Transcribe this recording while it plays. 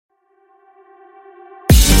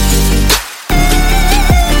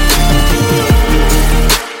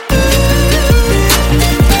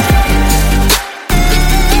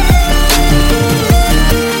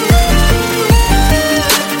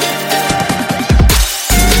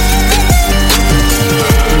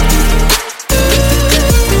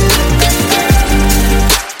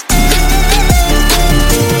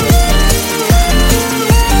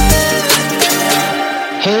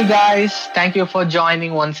Thank you for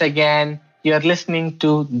joining once again. You're listening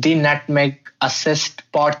to the Nutmeg Assist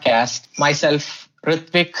podcast. Myself,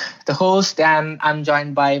 Ritvik, the host, and I'm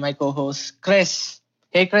joined by my co-host, Chris.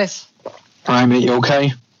 Hey, Chris. Hi, mate. You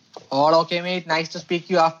okay? All okay, mate. Nice to speak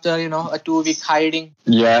to you after, a 2-week hiding.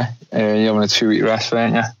 Yeah, you're on a 2-week rest,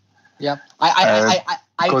 weren't you? Yeah.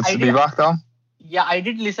 Good to be back, though. Yeah, I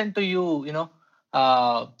did listen to you,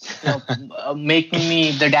 making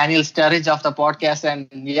me the Daniel Sturridge of the podcast, and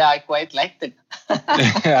yeah, I quite liked it.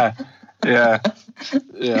 yeah.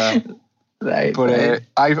 Right. But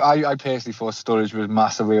I personally thought Sturridge was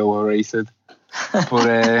massively overrated.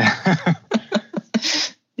 But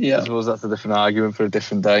yeah, I suppose that's a different argument for a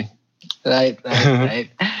different day. Right.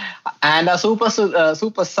 And a super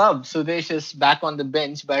sub, Sudesh is back on the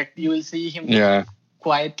bench, but you will see him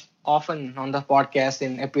quite often on the podcast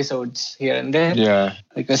in episodes here and there. Yeah.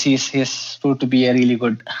 Because he's proved to be a really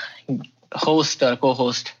good host or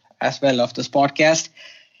co-host as well of this podcast.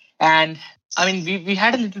 And I mean, we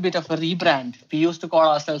had a little bit of a rebrand. We used to call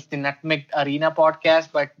ourselves the Nutmeg Arena podcast,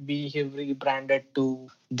 but we have rebranded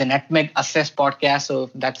to the Nutmeg Assess podcast.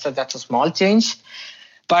 So that's a small change,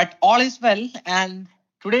 but all is well. And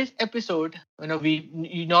today's episode, we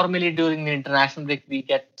normally during the international break, we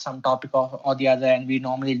get some topic or the other and we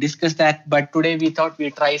normally discuss that. But today we thought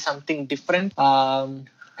we'd try something different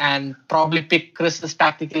and probably pick Chris's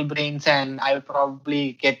tactical brains, and I will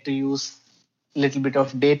probably get to use a little bit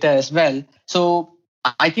of data as well. So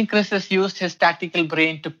I think Chris has used his tactical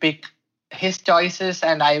brain to pick his choices,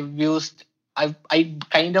 and I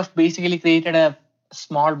kind of basically created a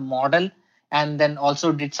small model and then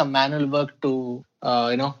also did some manual work to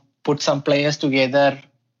put some players together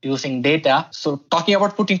using data. So talking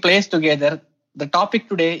about putting players together, the topic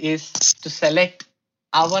today is to select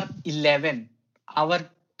our 11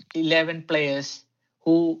 players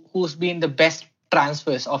who's been the best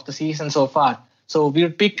transfers of the season so far. So we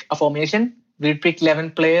would pick a formation, we'd pick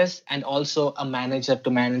 11 players and also a manager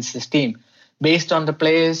to manage this team based on the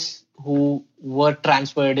players who were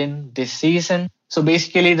transferred in this season. So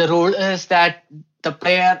basically the rule is that the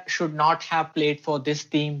player should not have played for this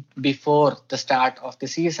team before the start of the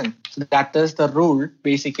season. So that is the rule,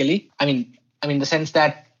 basically. I mean, the sense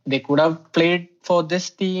that they could have played for this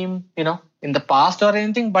team, in the past or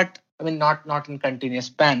anything, but I mean, not in continuous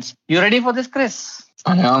spans. You ready for this, Chris?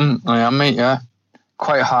 I am, mate. Yeah,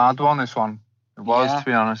 quite a hard one. This one. It was, to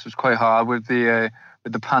be honest. It was quite hard with the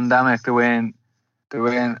pandemic. There weren't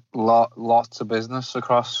lots of business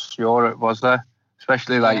across Europe, was there?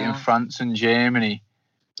 Especially in France and Germany.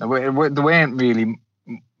 There weren't really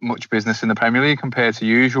much business in the Premier League compared to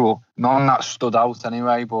usual. None that stood out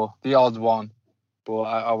anyway, but the odd one. But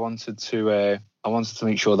I wanted to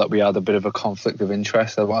make sure that we had a bit of a conflict of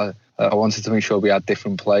interest. I wanted to make sure we had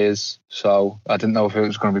different players. So I didn't know if it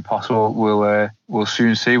was going to be possible. We'll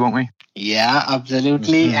soon see, won't we? Yeah,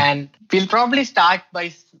 absolutely. Mm-hmm. And we'll probably start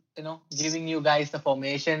by giving you guys the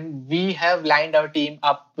formation. We have lined our team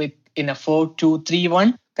up in a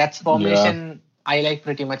 4-2-3-1. That's formation I like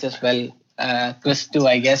pretty much as well. Chris too,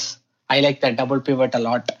 I guess. I like that double pivot a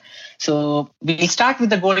lot. So we'll start with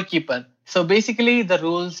the goalkeeper. So basically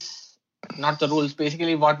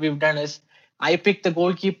basically what we've done is I picked the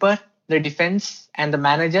goalkeeper, the defense and the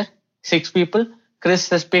manager, 6 people. Chris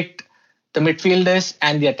has picked the midfielders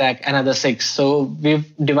and the attack, another 6. So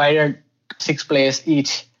we've divided 6 players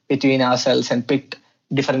each between ourselves and picked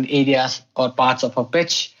different areas or parts of a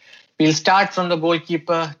pitch. We'll start from the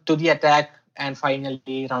goalkeeper to the attack and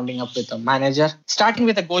finally rounding up with the manager. Starting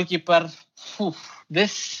with the goalkeeper,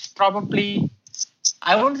 this probably,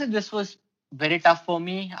 I won't say this was very tough for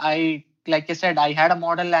me. Like I said, I had a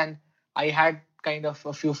model and I had kind of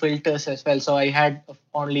a few filters as well. So I had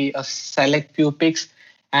only a select few picks,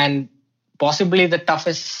 and possibly the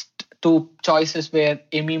toughest 2 choices were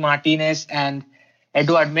Emi Martinez and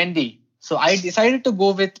Edouard Mendy. So I decided to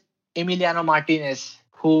go with Emiliano Martinez,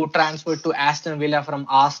 who transferred to Aston Villa from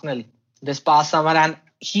Arsenal this past summer, and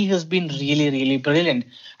he has been really, really brilliant.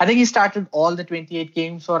 I think he started all the 28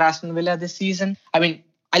 games for Aston Villa this season. I mean,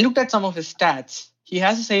 I looked at some of his stats. He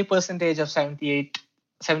has a save percentage of 78%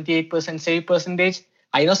 save percentage.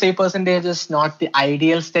 I know save percentage is not the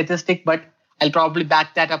ideal statistic, but I'll probably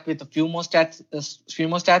back that up with a few more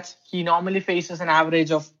stats. He normally faces an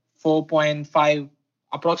average of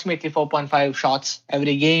approximately 4.5 shots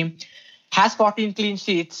every game. Has 14 clean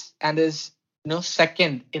sheets and is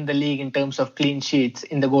second in the league in terms of clean sheets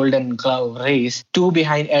in the Golden Glove race. 2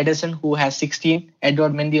 behind Ederson, who has 16.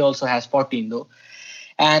 Edouard Mendy also has 14 though.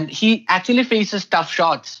 And he actually faces tough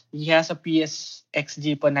shots. He has a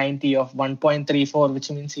PSXG per 90 of 1.34,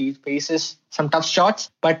 which means he faces some tough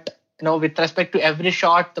shots. But with respect to every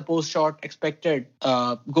shot, the post shot expected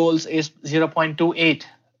goals is 0.28.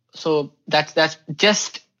 So that's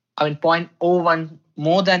just, I mean, 0.01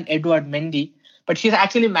 more than Edouard Mendy. But he's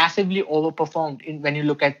actually massively overperformed when you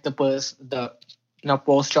look at the post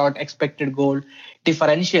shot expected goal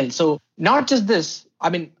differential. So not just this, I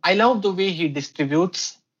mean, I love the way he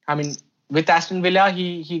distributes. I mean, with Aston Villa,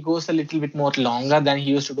 he goes a little bit more longer than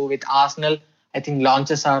he used to do with Arsenal. I think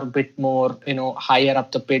launches are a bit more, higher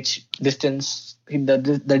up the pitch. Distance,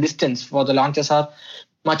 the distance for the launches are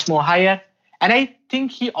much more higher. And I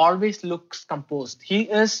think he always looks composed. He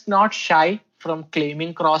is not shy from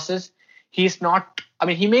claiming crosses. He's not, I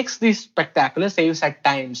mean, he makes these spectacular saves at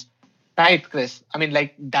times. Right, Chris? I mean,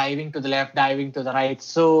 like diving to the left, diving to the right.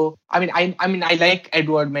 So, I like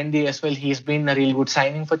Edouard Mendy as well. He's been a really good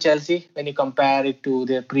signing for Chelsea when you compare it to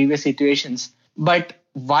their previous situations. But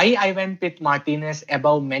why I went with Martinez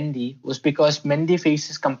above Mendy was because Mendy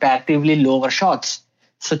faces comparatively lower shots.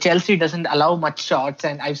 So Chelsea doesn't allow much shots.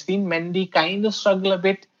 And I've seen Mendy kind of struggle a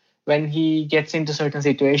bit when he gets into certain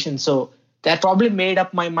situations. So that probably made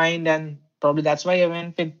up my mind. And probably that's why I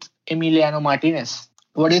went with Emiliano Martinez.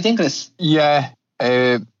 What do you think, Chris? Yeah,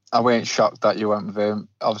 I weren't shocked that you went with him.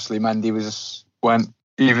 Obviously, Mendy went.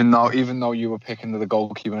 Even though you were picking the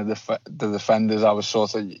goalkeeper and the defenders, I was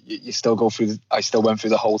sort of you still go through. I still went through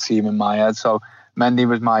the whole team in my head. So Mendy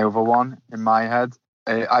was my other one in my head.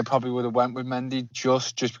 I probably would have went with Mendy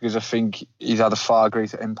just because I think he's had a far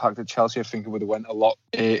greater impact at Chelsea. I think it would have went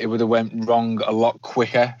wrong a lot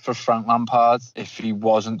quicker for Frank Lampard if he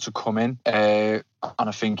wasn't to come in. And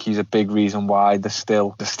I think he's a big reason why they're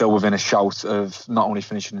still within a shout of not only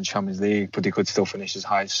finishing in the Champions League, but they could still finish as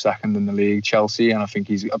high as second in the league, Chelsea. And I think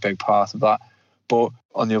he's a big part of that. But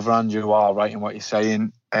on the other hand, you are right in what you're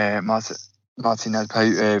saying. Martinez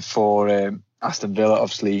for Aston Villa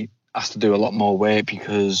obviously has to do a lot more work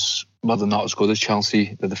because, well, they're not as good as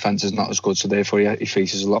Chelsea. The defence is not as good, so therefore he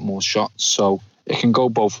faces a lot more shots. So it can go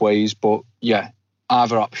both ways. But yeah,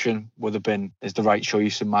 either option is the right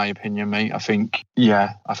choice in my opinion, mate. I think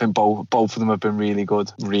both of them have been really good.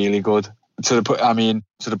 To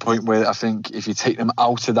the point where I think if you take them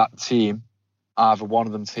out of that team, either one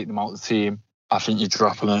of them take them out of the team, I think you're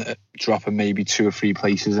dropping maybe 2 or 3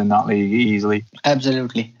 places in that league easily.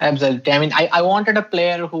 Absolutely. I mean, I wanted a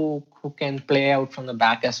player who can play out from the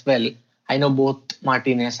back as well. I know both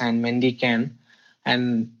Martinez and Mendy can,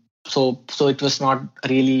 and so it was not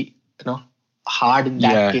really hard in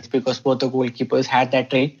that case because both the goalkeepers had that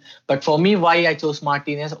trait. But for me, why I chose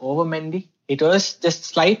Martinez over Mendy, it was just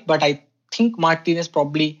slight, but I think Martinez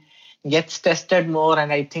probably gets tested more,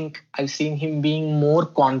 and I think I've seen him being more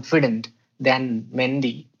confident than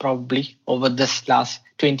Mendy probably over this last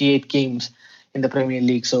 28 games in the Premier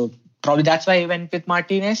League. So probably that's why I went with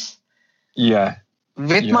Martinez. Yeah.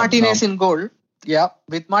 With Martinez in goal,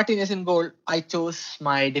 I chose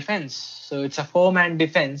my defense. So it's a 4-man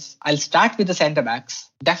defense. I'll start with the centre-backs.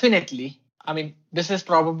 Definitely. I mean, this is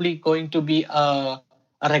probably going to be a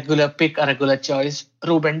regular pick, a regular choice.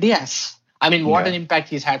 Ruben Dias. I mean, what an impact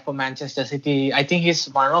he's had for Manchester City. I think he's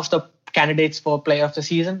one of the candidates for Player of the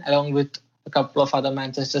Season, along with a couple of other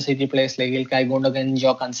Manchester City players like Ilkay Gundogan,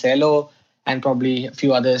 João Cancelo, and probably a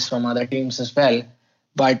few others from other teams as well.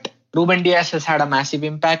 But Ruben Dias has had a massive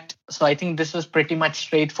impact. So I think this was pretty much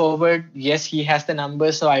straightforward. Yes, he has the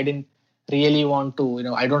numbers, so I didn't really want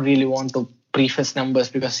to, I don't really want to brief his numbers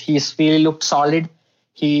because he's really looked solid.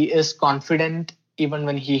 He is confident even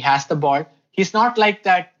when he has the ball. He's not like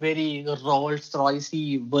that very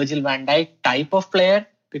Rolls-Royce-y Virgil van Dijk type of player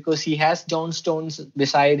because he has John Stones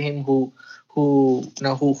beside him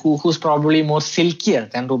who's probably more silkier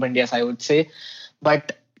than Ruben Dias, I would say.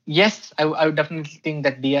 But yes, I would definitely think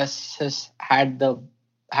that Dias has had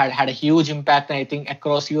a huge impact. And I think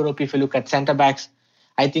across Europe, if you look at centre backs,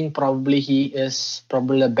 I think probably he is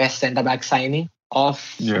probably the best centre back signing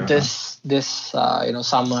of this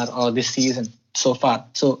summer or this season so far.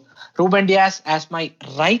 So Ruben Dias as my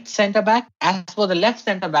right centre back. As for the left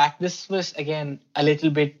centre back, this was again a little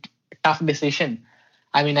bit tough decision.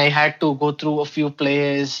 I mean, I had to go through a few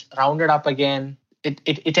players, round it up again.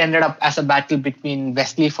 It ended up as a battle between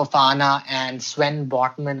Wesley Fofana and Sven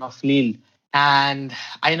Botman of Lille. And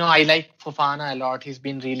I know I like Fofana a lot. He's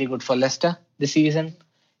been really good for Leicester this season.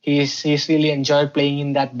 He's really enjoyed playing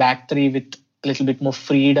in that back three with a little bit more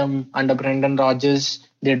freedom under Brendan Rodgers.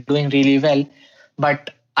 They're doing really well.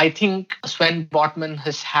 But I think Sven Botman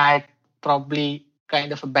has had probably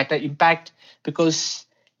kind of a better impact because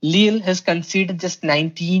Lille has conceded just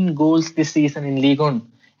 19 goals this season in Ligue 1.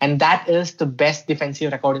 And that is the best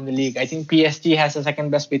defensive record in the league. I think PSG has the second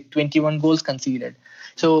best with 21 goals conceded.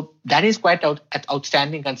 So that is quite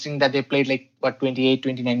outstanding considering that they played 28,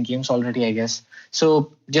 29 games already, I guess.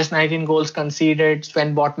 So just 19 goals conceded.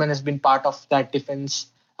 Sven Botman has been part of that defense,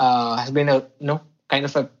 has been kind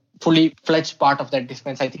of a fully fledged part of that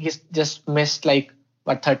defense. I think he's just missed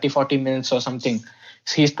 30, 40 minutes or something.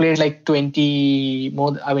 So he's played 20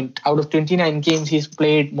 more. I mean, out of 29 games, he's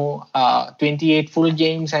played more 28 full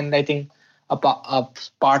games, and I think a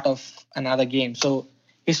part of another game. So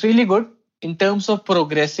he's really good. In terms of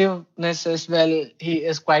progressiveness as well, he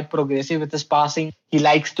is quite progressive with his passing. He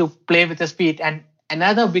likes to play with his feet. And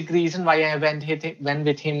another big reason why I went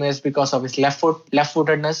with him is because of his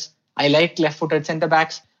left-footedness. I like left-footed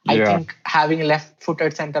centre-backs. Yeah. I think having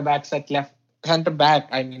left-footed centre-backs at left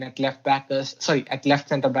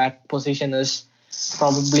centre-back position is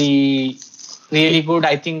probably really good.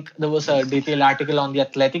 I think there was a detailed article on The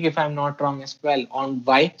Athletic, if I'm not wrong, as well, on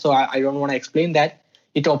why. So I don't want to explain that.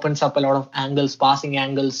 It opens up a lot of angles, passing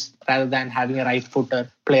angles, rather than having a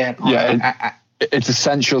right-footer player. It's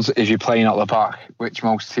essential if you're playing at the back, which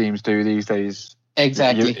most teams do these days.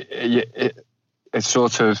 Exactly. It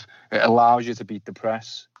allows you to beat the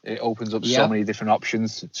press. It opens up so many different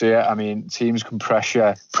options. So teams can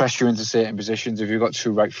pressure you into certain positions. If you've got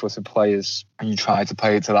two right-footed players and you try to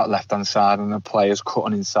play it to that left-hand side and the player's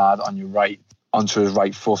cutting inside on your right, onto his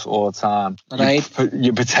right foot all the time, right?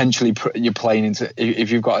 You're playing into, if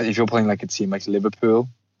you're playing like a team like Liverpool,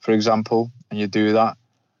 for example, and you do that,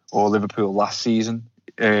 or Liverpool last season,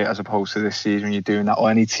 as opposed to this season, you're doing that, or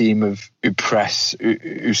any team who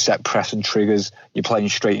set press and triggers, you're playing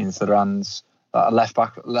straight into their hands.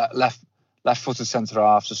 Left-footed centre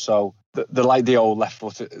halves or so. They're like the old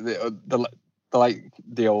left-footed. They're like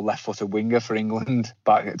the old left-footed winger for England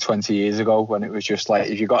back 20 years ago, when it was just like,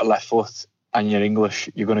 if you got a left foot and you're English,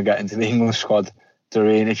 you're going to get into the England squad.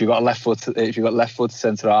 If you've got left-footed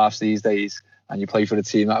centre halves these days, and you play for the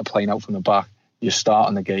team that are playing out from the back, you're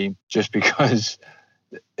starting the game, just because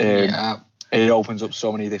it opens up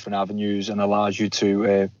so many different avenues and allows you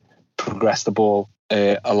to progress the ball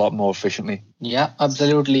a lot more efficiently. Yeah,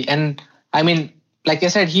 absolutely. And I mean, like I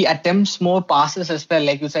said, he attempts more passes as well.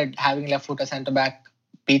 Like you said, having left-footed centre-back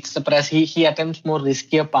beats the press. He attempts more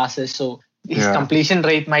riskier passes, so his completion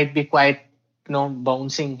rate might be quite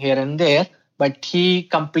bouncing here and there, but he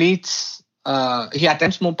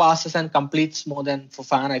attempts more passes and completes more than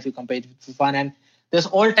Fofana if you compare it with Fofana. And there's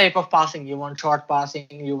all type of passing. You want short passing,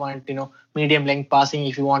 you want medium length passing,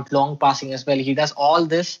 if you want long passing as well. He does all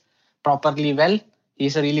this properly well.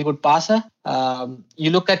 He's a really good passer.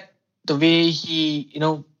 You look at the way he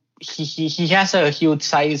has a huge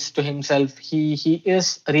size to himself. He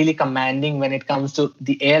is really commanding when it comes to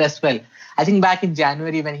the air as well. I think back in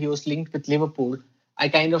January when he was linked with Liverpool, I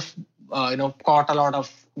kind of caught a lot of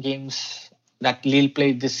games that Lille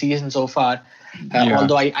played this season so far.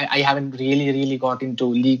 Although I haven't really got into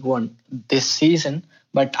League One this season,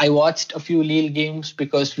 but I watched a few Lille games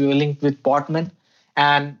because we were linked with Botman,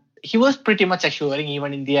 and he was pretty much assuring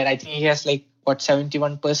even in the air. I think he has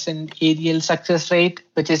 71% aerial success rate,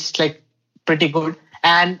 which is pretty good.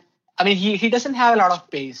 And I mean, he doesn't have a lot of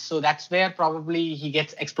pace, so that's where probably he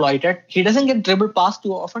gets exploited. He doesn't get dribble past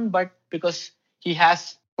too often, but because he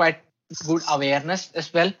has quite good awareness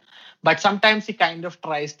as well. But sometimes he kind of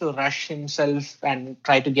tries to rush himself and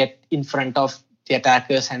try to get in front of the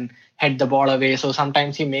attackers and head the ball away. So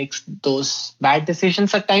sometimes he makes those bad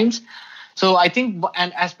decisions at times. So I think,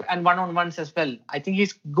 and one-on-ones as well, I think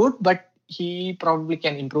he's good, but he probably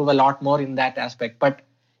can improve a lot more in that aspect. But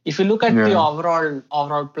if you look at the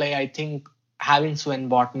overall play, I think having Sven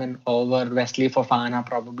Botman over Wesley Fofana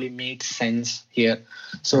probably made sense here.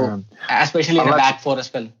 So especially in the back four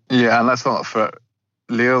as well. Yeah, and let's not forget,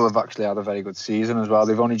 Lille have actually had a very good season as well.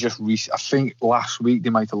 They've only just I think last week they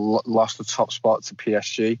might have lost the top spot to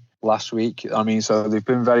PSG last week. I mean, so they've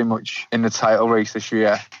been very much in the title race this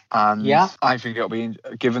year. And I think it'll be,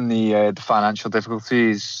 given the financial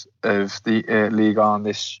difficulties of the Ligue 1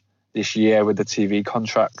 this year with the TV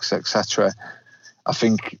contracts, etc. I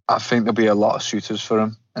think there'll be a lot of suitors for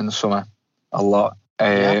him in the summer, a lot.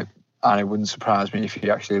 And it wouldn't surprise me if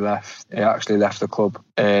he actually left the club.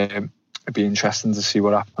 It'd be interesting to see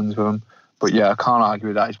what happens with him. But yeah, I can't argue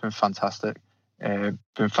with that. He's been fantastic. Been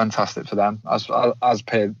fantastic for them, as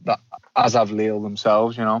have Lille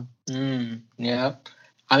themselves. Yeah.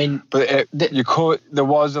 I mean, but there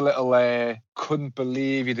was a little. Couldn't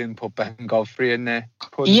believe you didn't put Ben Godfrey in there.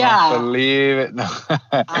 Could not believe it. No,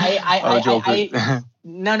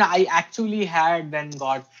 I actually had Ben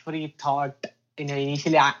Godfrey thought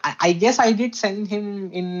initially. I guess I did send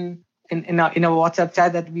him in a WhatsApp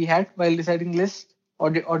chat that we had while deciding list.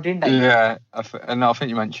 or didn't I? Yeah, I think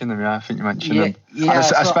you mentioned them. Yeah, I think you mentioned them. Yeah. And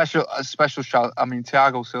a special shout. I mean,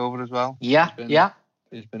 Thiago Silva as well. Yeah,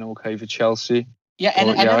 He's been okay for Chelsea. Yeah, and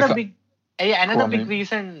another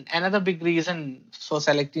big reason for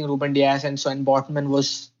selecting Ruben Dias and Sven Botman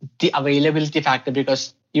was the availability factor,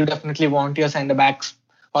 because you definitely want your centre backs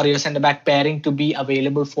or your centre back pairing to be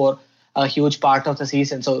available for a huge part of the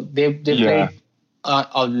season. So they've played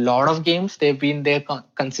a lot of games. They've been there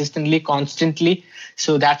consistently, constantly.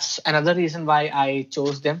 So that's another reason why I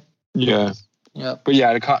chose them. Yeah. But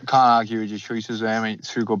yeah, I can't argue with your choices there, mate.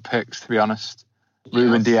 Two good picks, to be honest.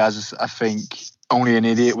 Ruben Dias, I think only an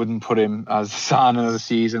idiot wouldn't put him as signing of the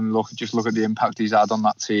season. Look at the impact he's had on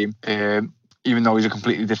that team. Even though he's a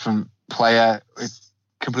completely different player, a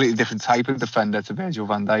completely different type of defender to Virgil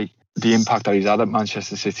van Dijk, the impact that he's had at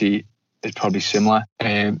Manchester City is probably similar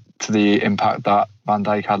to the impact that Van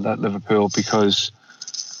Dijk had at Liverpool, because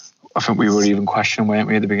I think we were even questioning, weren't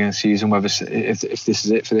we, at the beginning of the season, whether if this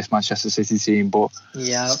is it for this Manchester City team. But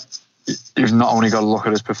you've not only got to look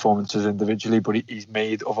at his performances individually, but he's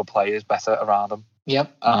made other players better around him.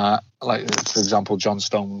 Yep. Like, for example, John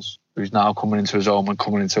Stones, who's now coming into his own and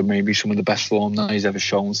coming into maybe some of the best form that he's ever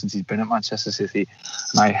shown since he's been at Manchester City.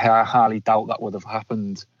 And I highly doubt that would have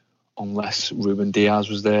happened unless Ruben Dias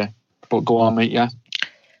was there. But go on, mate, yeah?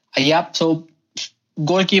 Yep, so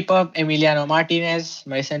goalkeeper, Emiliano Martinez.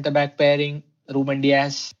 My centre-back pairing, Ruben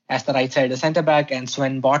Dias as the right-sided centre-back and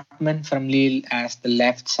Sven Botman from Lille as the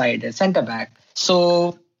left-sided centre-back.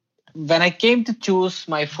 So when I came to choose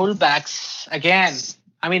my full-backs, again,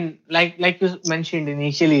 I mean, like you mentioned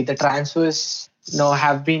initially, the transfers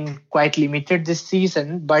have been quite limited this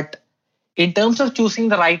season. But in terms of choosing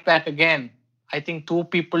the right-back again, I think two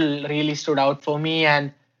people really stood out for me.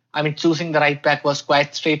 And I mean, choosing the right back was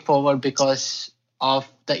quite straightforward because of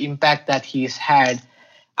the impact that he's had.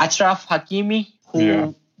 Achraf Hakimi,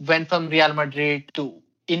 who went from Real Madrid to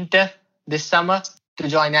Inter this summer to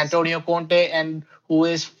join Antonio Conte, and who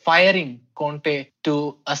is firing Conte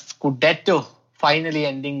to a Scudetto, finally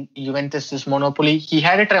ending Juventus' monopoly. He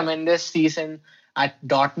had a tremendous season at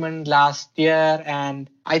Dortmund last year, and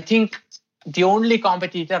I think the only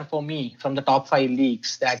competitor for me from the top 5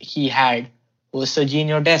 leagues that he had was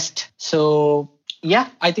Serginho Dest. So, yeah,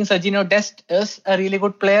 I think Serginho Dest is a really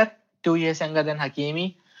good player, 2 years younger than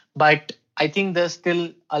Hakimi. But I think there's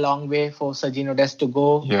still a long way for Serginho Dest to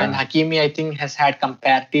go. Yeah. And Hakimi, I think, has had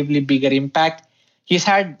comparatively bigger impact. He's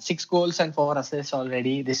had 6 goals and 4 assists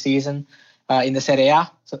already this season in the Serie A.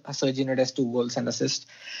 So Serginho Dest 2 goals and assists.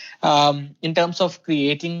 In terms of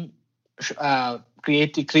creativity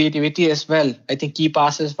as well, I think key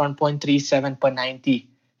passes 1.37 per 90.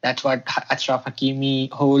 That's what Achraf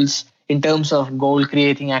Hakimi holds. In terms of goal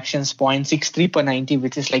creating actions, 0.63 per 90,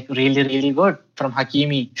 which is like really, really good from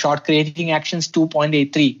Hakimi. Shot creating actions,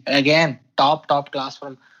 2.83. Again, top class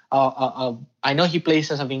from. I know he plays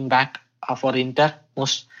as a wing back for Inter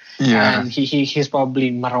most. Yeah. And he's probably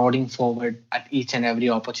marauding forward at each and every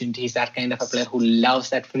opportunity. He's that kind of a player who loves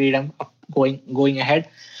that freedom of going ahead.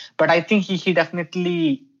 But I think he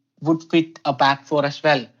definitely would fit a back four as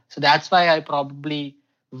well. So that's why I probably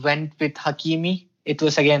went with Hakimi. It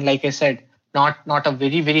was, again, like I said, not a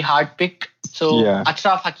very, very hard pick. So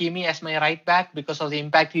Achraf Hakimi as my right back, because of the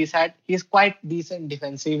impact he's had. He's quite decent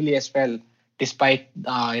defensively as well, despite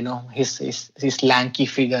his lanky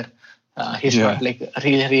figure. He's not like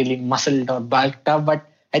really, really muscled or bulked up, but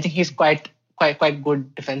I think he's quite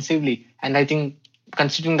good defensively. And I think,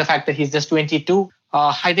 considering the fact that he's just 22,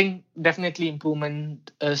 I think definitely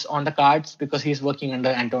improvement is on the cards, because he's working under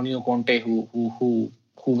Antonio Conte, who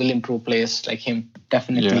will improve players like him,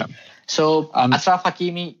 definitely. Yeah. So Achraf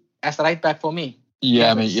Hakimi as the right back for me.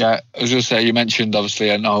 Yeah, I mean, I was going to say, you mentioned,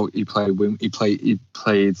 obviously, I know he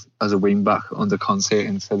played as a wing back under Conte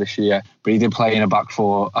into this year, but he did play in a back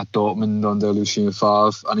four at Dortmund under Lucien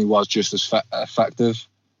Favre, and he was just as effective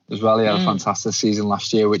as well. He had a fantastic season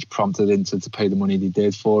last year, which prompted Inter to pay the money they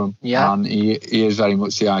did for him. Yeah. And he is very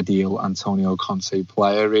much the ideal Antonio Conte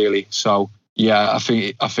player, really. So, yeah, I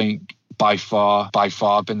think by far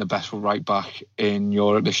been the best right back in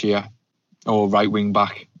Europe this year, or right wing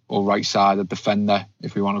back, or right sided defender,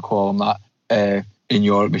 if we want to call him that, in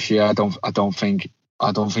Europe this year. I don't think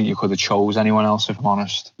you could have chose anyone else, if I'm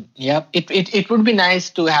honest. Yeah, it would be nice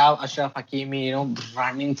to have Achraf Hakimi,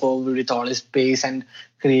 running forward with all his pace and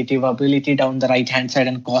creative ability down the right hand side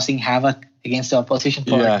and causing havoc against the opposition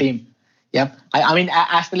for our team. Yep. I mean,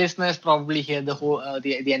 as the listeners probably hear the whole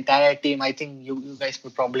the entire team, I think you guys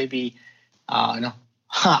would probably be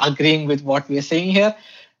agreeing with what we're saying here.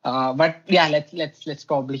 But yeah, let's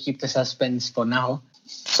probably keep the suspense for now.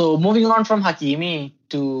 So moving on from Hakimi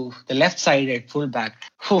to the left side at fullback.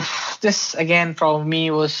 This again from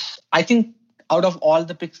me was, I think, out of all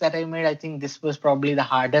the picks that I made, I think this was probably the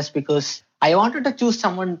hardest because I wanted to choose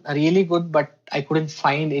someone really good, but I couldn't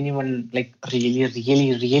find anyone like really,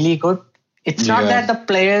 really, really good. It's not that the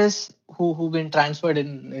players who've been transferred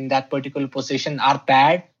in that particular position are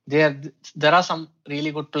bad. There are some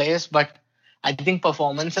really good players, but I think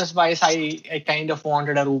performances-wise, I kind of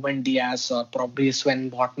wanted a Ruben Diaz or probably a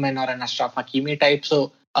Sven Botman or an Ashraf Hakimi type.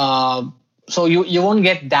 So you won't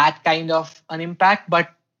get that kind of an impact. But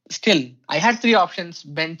still, I had three options: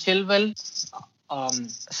 Ben Chilwell,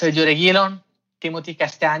 Sergio Reguilon, Timothy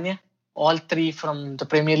Castagne, all three from the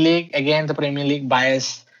Premier League. Again, the Premier League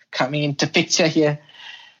bias coming into picture here.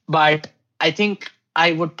 But I think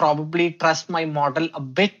I would probably trust my model a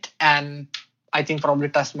bit, and I think probably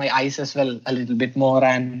trust my eyes as well a little bit more.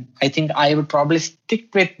 And I think I would probably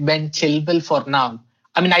stick with Ben Chilwell for now.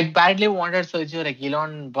 I mean, I badly wanted Sergio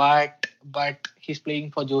Reguilon, but he's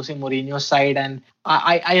playing for Jose Mourinho's side. And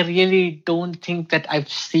I really don't think that I've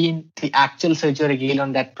seen the actual Sergio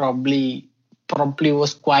Reguilon that probably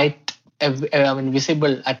was quite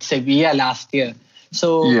visible at Sevilla last year.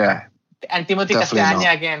 So, yeah. And Timothy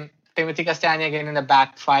Castagne again in the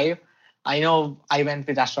back five. I know I went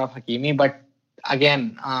with Ashraf Hakimi, but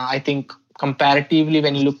again, I think comparatively,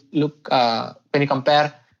 when you when you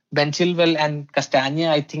compare Ben Chilwell and Castagne,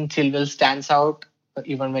 I think Chilwell stands out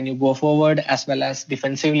even when you go forward, as well as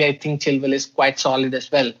defensively. I think Chilwell is quite solid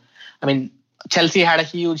as well. I mean, Chelsea had a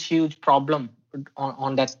huge problem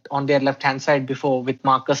on their left hand side before with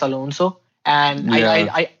Marcus Alonso, and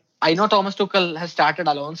I know Thomas Tuchel has started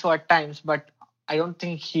Alonso at times, but I don't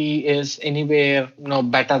think he is anyway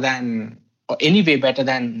better than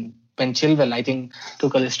Ben Chilwell. I think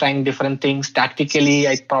Tuchel is trying different things. Tactically,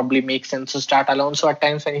 it probably makes sense to start Alonso at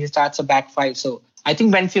times when he starts a back five. So I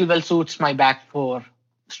think Ben Chilwell suits my back four,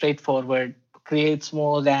 straightforward, creates a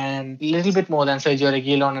little bit more than Sergio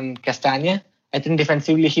Reguilon and Castagne. I think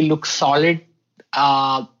defensively he looks solid,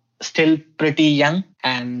 still pretty young,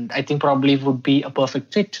 and I think probably would be a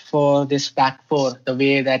perfect fit for this back four, the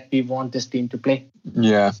way that we want this team to play.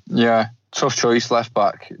 Yeah. Tough choice, left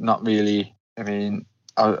back. Not really. I mean,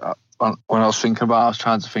 when I was thinking about it, I was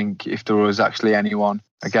trying to think if there was actually anyone,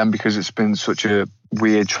 again, because it's been such a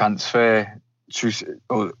weird transfer,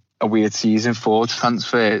 or a weird season for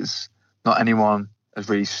transfers. Not anyone has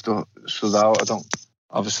really stood out.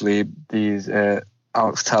 Obviously, these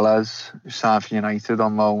Alex Telles, who signed for United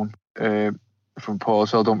on loan from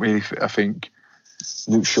Porto. I think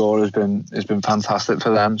Luke Shaw has been fantastic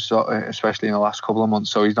for them, so especially in the last couple of months.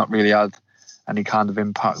 So he's not really had any kind of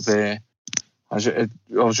impact there. I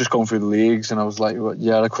was just going through the leagues, and I was like,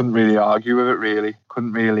 I couldn't really argue with it. Really,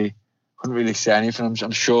 couldn't really say anything.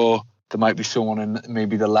 I'm sure there might be someone in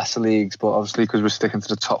maybe the lesser leagues, but obviously because we're sticking to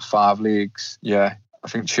the top 5 leagues, I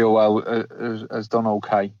think Chilwell has done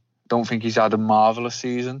okay. Don't think he's had a marvellous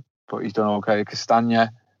season, but he's done okay. Castagne,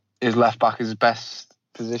 his left back is his best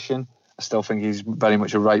position. I still think he's very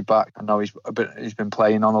much a right back. I know he's been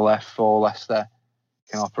playing on the left for Leicester.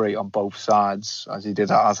 He can operate on both sides, as he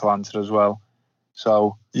did at Atalanta as well.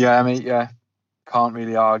 So can't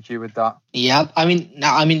really argue with that. Yeah, I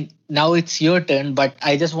mean now it's your turn, but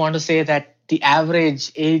I just want to say that the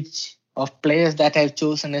average age of players that I've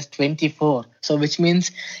chosen is 24. So which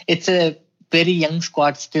means it's a very young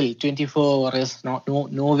squad still. 24 is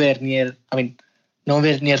nowhere near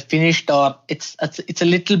finished, or it's a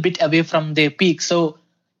little bit away from their peak. So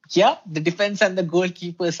the defense and the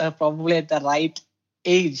goalkeepers are probably at the right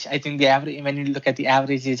age. I think the average, when you look at the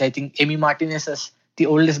average age, I think Emi Martinez is the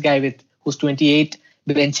oldest guy who's 28,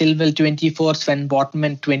 Ben Chilwell 24, Sven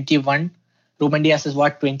Botman 21, Ruben Diaz is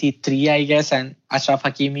 23, I guess, and Ashraf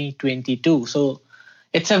Hakimi 22. So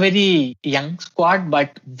it's a very young squad,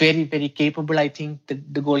 but very, very capable. I think the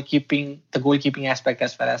goalkeeping aspect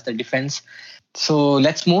as well as the defense. So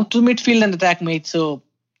let's move to midfield and attack, mate. So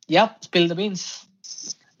spill the beans.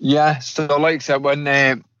 Yeah, so like I said, when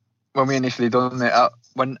we initially done it,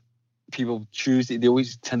 when people choose it, they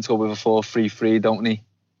always tend to go with a 4-3-3, don't they?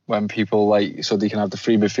 When people so they can have the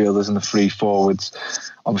 3 midfielders and the 3 forwards.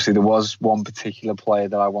 Obviously, there was one particular player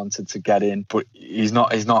that I wanted to get in, but he's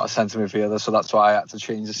not a centre midfielder, so that's why I had to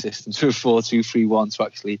change the system to a 4-2-3-1 to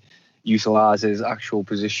actually utilise his actual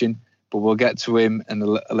position. But we'll get to him in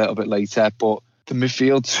a little bit later. But the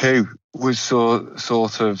midfield too was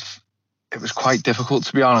sort of. It was quite difficult,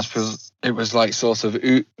 to be honest, because it was like sort of,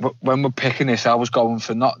 when we're picking this, I was going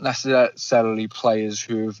for not necessarily players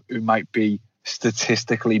who might be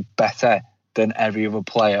statistically better than every other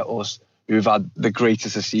player or who've had the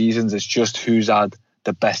greatest of seasons. It's just who's had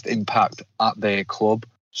the best impact at their club.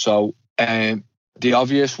 So the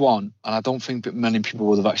obvious one, and I don't think that many people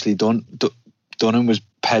would have actually done him, was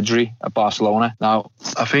Pedri at Barcelona. Now,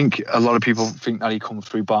 I think a lot of people think that he come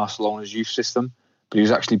through Barcelona's youth system, but he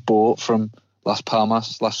was actually bought from Las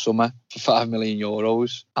Palmas last summer for €5 million,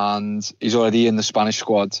 and he's already in the Spanish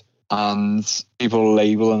squad, and people are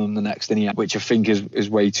labelling him the next Iniesta, which I think is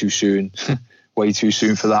way too soon. Way too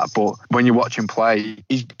soon for that. But when you watch him play,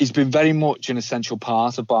 he's been very much an essential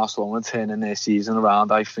part of Barcelona turning their season around,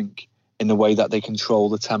 I think, in the way that they control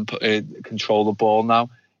the tempo, control the ball now.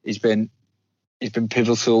 He's been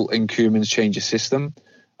pivotal in Koeman's change of system,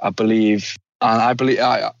 I believe. And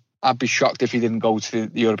I'd be shocked if he didn't go to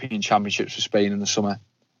the European Championships for Spain in the summer.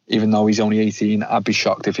 Even though he's only 18, I'd be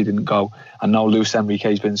shocked if he didn't go. I know Luis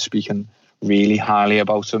Enrique's been speaking really highly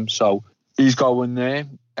about him, so he's going there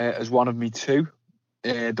as one of me too.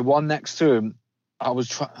 The one next to him, I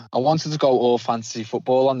wanted to go all fantasy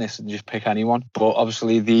football on this and just pick anyone, but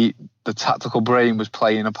obviously the tactical brain was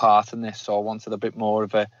playing a part in this, so I wanted a bit more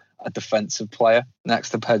of a defensive player next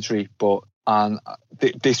to Pedri.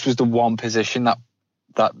 This was the one position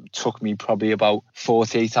that took me probably about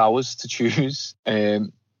 48 hours to choose.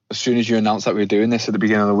 As soon as you announced that we were doing this at the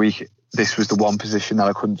beginning of the week, this was the one position that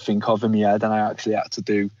I couldn't think of in my head, and I actually had to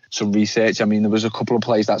do some research. I mean, there was a couple of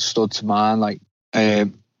players that stood to mind, like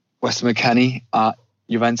Weston McKennie at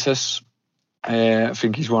Juventus. I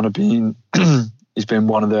think he's been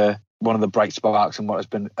one of the bright sparks in what has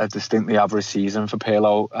been a distinctly average season for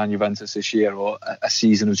Pirlo and Juventus this year, or a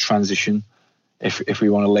season of transition, if we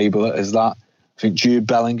want to label it as that. I think Jude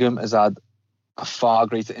Bellingham has had a far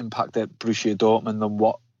greater impact at Borussia Dortmund than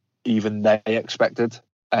what even they expected.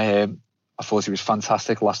 I thought he was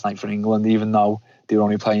fantastic last night for England, even though they were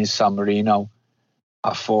only playing San Marino.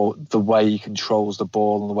 I thought the way he controls the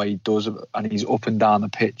ball and the way he does it, and he's up and down the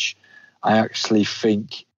pitch, I actually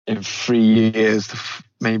think in 3 years,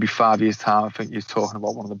 maybe 5 years' time, I think you're talking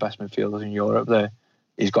about one of the best midfielders in Europe there.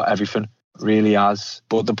 He's got everything, really has.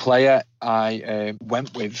 But the player I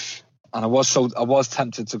went with, and I was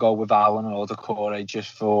tempted to go with Alan or Doucouré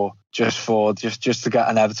just to get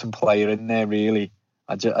an Everton player in there, really.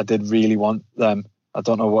 I did really want them. I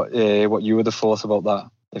don't know what you would have thought about that.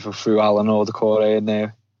 If I threw Alan or Doucouré in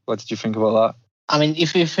there, what did you think about that? I mean,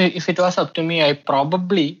 if it was up to me, I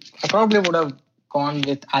probably would have gone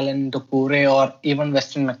with Alan Doucouré or even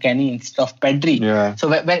Weston McKennie instead of Pedri. Yeah. So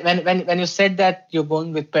when you said that you're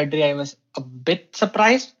going with Pedri, I was a bit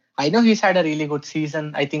surprised. I know he's had a really good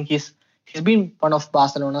season. I think he's been one of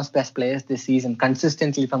Barcelona's best players this season,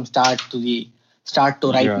 consistently from start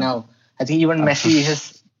to right now. I think even Messi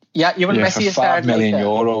has Messi has had €5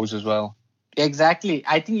 million as well. Exactly.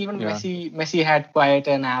 I think even Messi had quite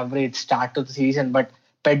an average start to the season, but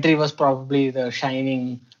Pedri was probably the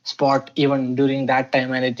shining spot even during that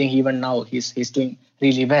time, and I think even now he's doing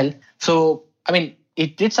really well. So I mean,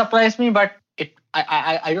 it did surprise me, but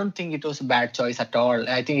I don't think it was a bad choice at all.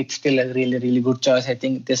 I think it's still a really, really good choice. I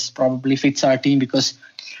think this probably fits our team because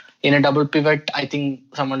in a double pivot, I think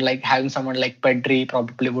having someone like Pedri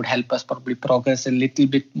probably would help us probably progress a little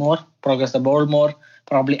bit more, progress the ball more,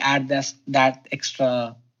 probably add that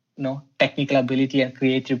extra, technical ability and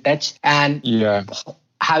creative touch. And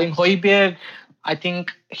having Højbjerg, I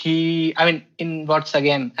think in what's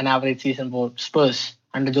again an average season for Spurs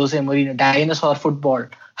under Jose Mourinho, dinosaur football.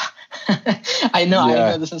 I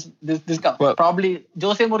know this probably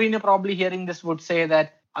Jose Mourinho probably hearing this would say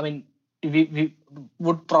that, I mean, we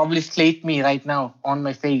would probably slate me right now on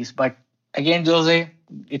my face, but again, Jose,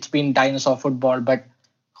 it's been dinosaur football, but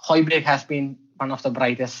Højbjerg has been one of the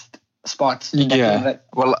brightest spots.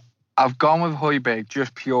 Well, I've gone with Højbjerg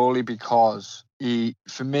just purely because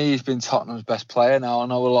for me, he's been Tottenham's best player. Now, I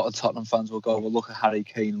know a lot of Tottenham fans will go, well, look at Harry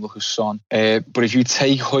Kane, look at Son. But if you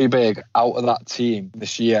take Højbjerg out of that team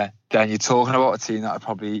this year, then you're talking about a team that are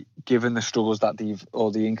probably, given the struggles that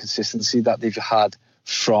or the inconsistency that they've had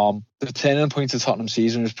from the turning point of Tottenham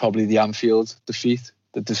season was probably the Anfield defeat.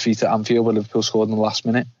 The defeat at Anfield where Liverpool scored in the last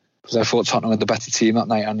minute. Because I thought Tottenham had the better team that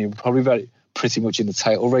night and they were probably pretty much in the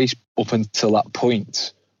title race up until that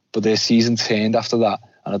point. But their season turned after that.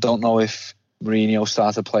 And I don't know if Mourinho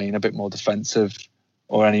started playing a bit more defensive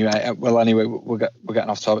or anyway. Well, anyway, we're getting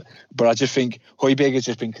off topic. But I just think Højbjerg has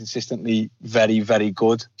just been consistently very, very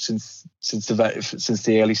good since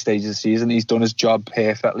the early stages of the season. He's done his job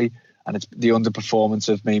perfectly. And it's the underperformance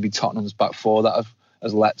of maybe Tottenham's back four that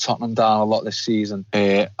has let Tottenham down a lot this season.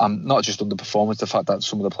 And not just underperformance, the fact that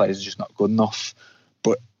some of the players are just not good enough.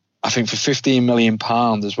 But I think for £15 million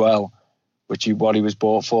as well, what he was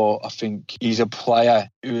bought for, I think he's a player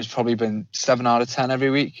who has probably been 7 out of 10 every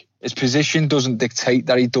week. his position doesn't dictate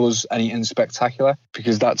that he does anything spectacular,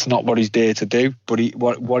 because that's not what he's there to do. But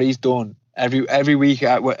what he's done every week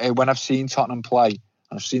when I've seen Tottenham play, and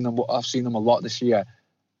I've seen them a lot this year,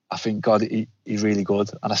 I think, God, he's really good.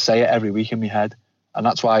 And I say it every week in my head. And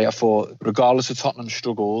that's why I thought, regardless of Tottenham's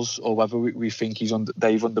struggles, or whether we think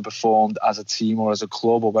they've underperformed as a team or as a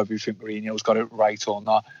club, or whether we think Mourinho's got it right or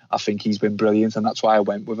not, I think he's been brilliant. And that's why I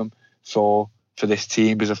went with him for this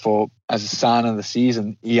team, because I thought, as a sign of the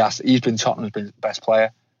season, he's been Tottenham's best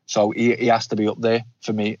player. So he has to be up there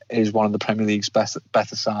for me. He's one of the Premier League's better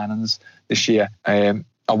signings this year.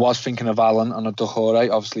 I was thinking of Allen and Doucouré,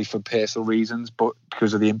 obviously for personal reasons, but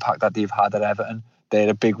because of the impact that they've had at Everton, they're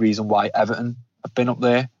a big reason why Everton have been up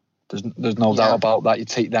there. There's no doubt about that. You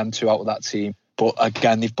take them two out of that team. But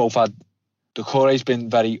again, they've both had... Doucouré's been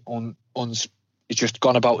very... he's just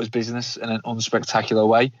gone about his business in an unspectacular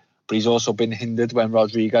way. But he's also been hindered when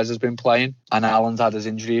Rodriguez has been playing. And Allen's had his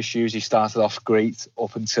injury issues. He started off great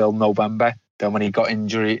up until November. Then when he got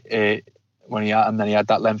injury... and then he had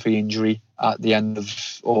that lengthy injury at the end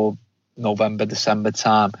of November, December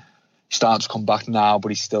time. He starts to come back now, but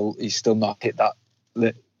he's still not hit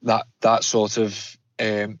that sort of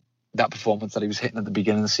that performance that he was hitting at the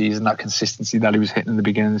beginning of the season, that consistency that he was hitting at the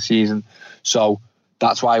beginning of the season. So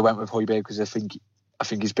that's why I went with Højbjerg, because I think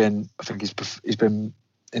he's been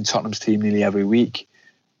in Tottenham's team nearly every week,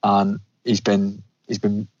 and he's been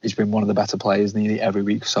one of the better players nearly every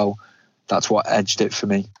week. So that's what edged it for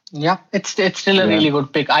me. Yeah, it's still a really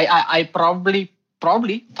good pick. I probably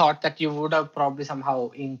thought that you would have probably somehow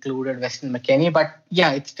included Weston McKennie, but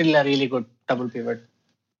yeah, it's still a really good double pivot.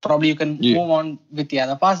 Probably you can move on with the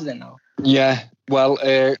other pass then now. Yeah, well,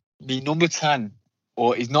 the number 10,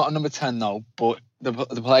 or he's not a number 10 now, but the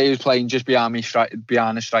player who's playing just behind the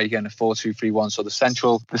striker in a 4-2-3-1. So the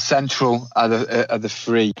central of the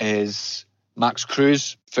three is Max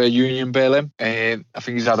Kruse for Union Berlin. I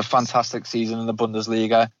think he's had a fantastic season in the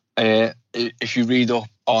Bundesliga. If you read up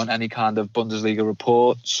on any kind of Bundesliga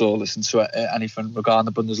reports or listen to anything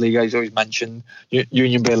regarding the Bundesliga, he's always mentioned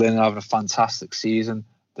Union Berlin having a fantastic season,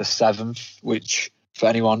 the 7th, which for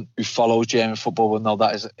anyone who follows German football will know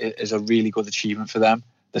that is a really good achievement for them.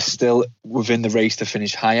 They're still within the race to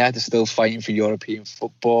finish higher. They're still fighting for European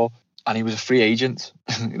football. And he was a free agent,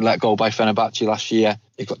 let go by Fenerbahce last year.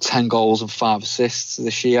 He got 10 goals and 5 assists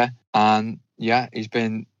this year. And yeah, he's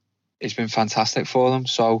been fantastic for them.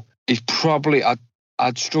 So he's probably,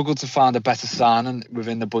 I'd struggle to find a better signing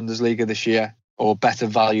within the Bundesliga this year, or better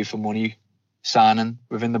value for money signing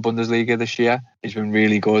within the Bundesliga this year. He's been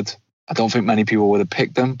really good. I don't think many people would have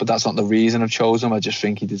picked him, but that's not the reason I've chosen him. I just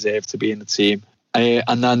think he deserved to be in the team.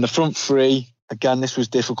 And then the front three, again, this was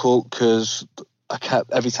difficult because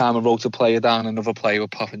every time I wrote a player down, another player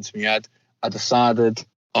would pop into my head. I decided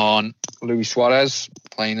on Luis Suarez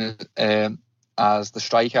playing as the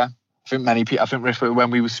striker. I think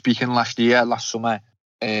when we were speaking last summer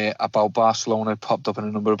about Barcelona, popped up in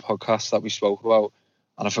a number of podcasts that we spoke about,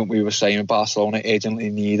 and I think we were saying Barcelona urgently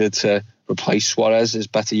needed to replace Suarez. His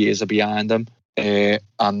better years are behind him,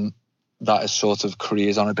 and that is sort of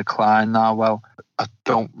careers on a decline now. Well, I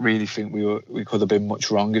don't really think we could have been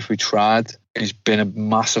much wrong if we tried. He's been a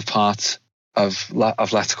massive part of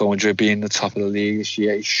Atletico Madrid being the top of the league this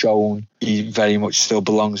year. He's shown he very much still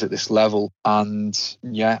belongs at this level. And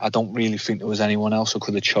yeah, I don't really think there was anyone else who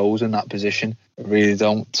could have chosen that position. I really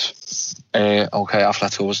don't.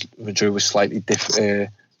 Atletico Madrid was slightly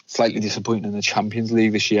disappointing in the Champions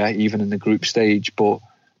League this year, even in the group stage. But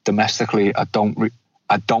domestically, I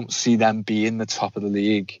don't see them being the top of the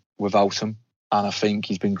league without him. And I think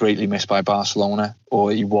he's been greatly missed by Barcelona, or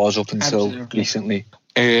he was up until recently.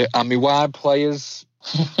 And my wide players...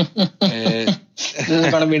 this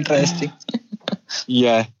is going to be interesting.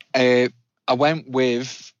 Yeah. I went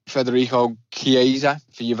with Federico Chiesa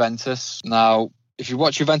for Juventus. Now, if you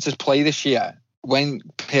watch Juventus play this year, when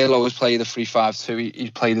Pirlo was playing the 3-5-2,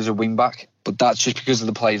 he played as a wing-back. But that's just because of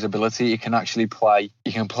the player's ability. He can actually play.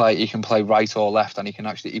 He can play right or left, and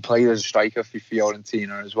he played as a striker for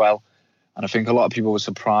Fiorentina as well. And I think a lot of people were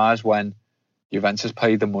surprised when Juventus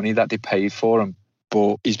paid the money that they paid for him.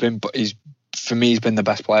 But for me, he's been the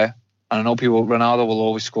best player. And I know Ronaldo will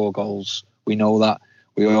always score goals. We know that.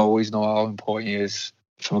 We always know how important he is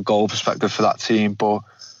from a goal perspective for that team. But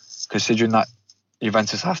considering that you have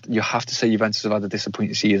to say Juventus have had a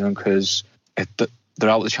disappointing season, because they're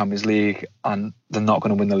out of the Champions League and they're not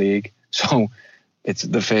going to win the league. So it's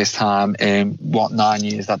the first time in 9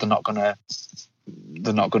 years that they're not going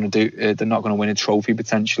to win a trophy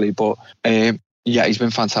potentially. But yeah, he's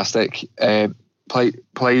been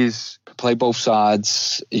play both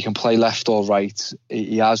sides. He can play left or right.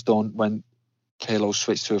 He has done when Pirlo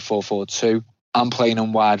switched to a 4-4-2. I'm playing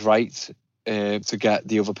on wide right to get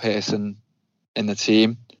the other person in the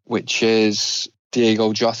team, which is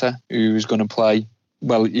Diego Jota, who's going to play.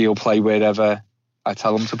 Well, he'll play wherever I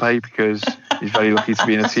tell him to play because he's very lucky to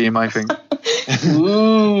be in a team, I think. A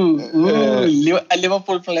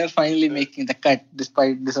Liverpool player finally making the cut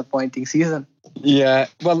despite disappointing season. Yeah,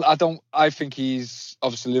 well, I think he's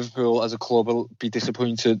obviously Liverpool as a club will be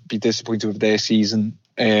disappointed with their season.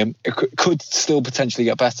 It could still potentially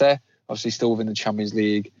get better. Obviously, still within the Champions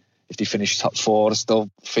League. If they finish top 4, I still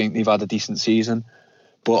think they've had a decent season.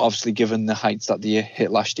 But obviously, given the heights that they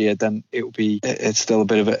hit last year, then it's still a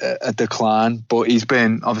bit of a decline. But he's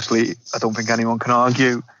been, obviously, I don't think anyone can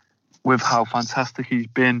argue with how fantastic he's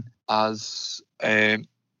been as an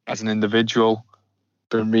individual.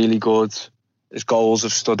 Been really good. His goals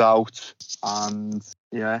have stood out, and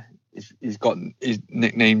yeah, he's got his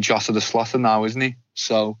nickname Jota the Slaughter now, isn't he?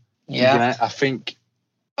 So yeah, I think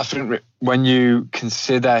when you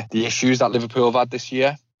consider the issues that Liverpool have had this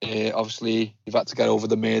year, obviously you've had to get over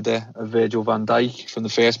the murder of Virgil van Dijk from the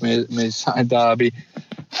first Merseyside derby,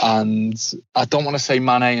 and I don't want to say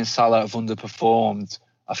Mane and Salah have underperformed.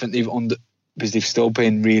 I think because they've still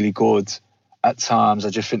been really good at times. I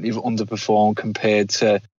just think they've underperformed compared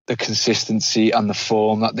to the consistency and the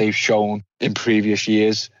form that they've shown in previous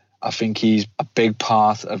years. I think he's a big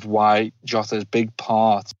part of why Jota's big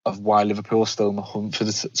part of why Liverpool are still in the hunt for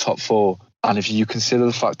the top 4. And if you consider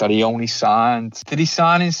the fact that he only signed, did he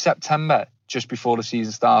sign in September just before the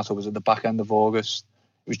season started, or was it the back end of August?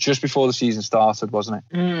 It was just before the season started, wasn't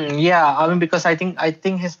it? Yeah, I mean, because I think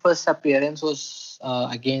his first appearance was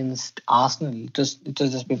against Arsenal. It was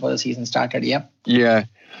just before the season started. Yep. Yeah.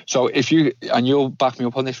 So you'll back me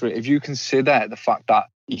up on this, if you consider the fact that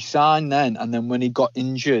he signed then, and then when he got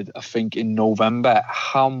injured, I think in November,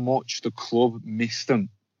 how much the club missed him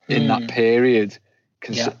in that period.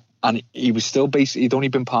 And he was still he'd only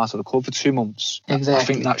been part of the club for 2 months. Exactly. I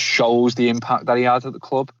think that shows the impact that he had at the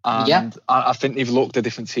club. And I think they've looked a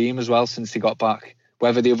different team as well since he got back.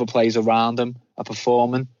 Whether the other players around him are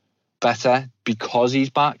performing better because he's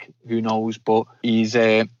back, who knows? But he's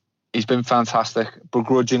been fantastic.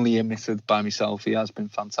 Begrudgingly admitted by myself, he has been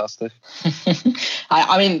fantastic.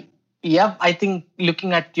 I mean, yeah, I think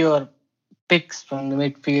looking at your picks from the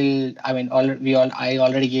midfield, I mean, I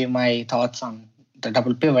already gave my thoughts on the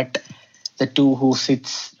double pivot, the two who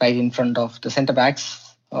sits right in front of the centre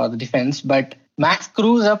backs or the defense. But Max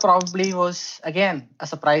Kruse probably was again a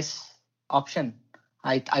surprise option.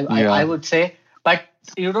 I would say, but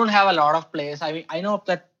you don't have a lot of players. I mean, I know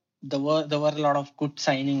that there were a lot of good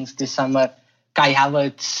signings this summer. Kai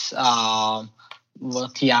Havertz,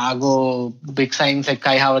 Thiago, big signings like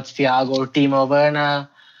Kai Havertz, Thiago, Timo Werner,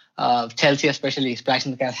 Chelsea especially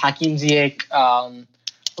splashing the cash. Hakim Ziyech.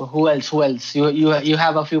 Who else? You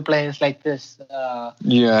have a few players like this.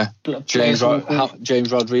 James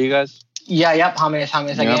Rodriguez.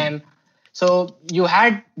 James again. So you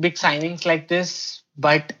had big signings like this,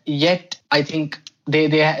 but yet I think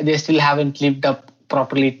they still haven't lived up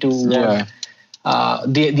properly to the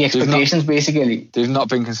expectations. Basically, they've not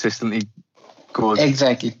been consistently good.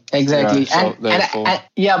 Exactly.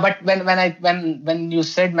 But when you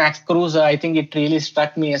said Max Kruse, I think it really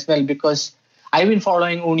struck me as well, because I've been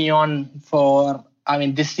following Union for,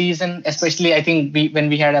 this season, especially I think when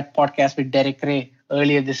we had a podcast with Derek Ray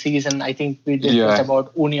earlier this season, I think we discussed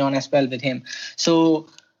about Union as well with him. So,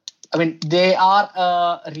 they are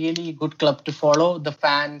a really good club to follow. The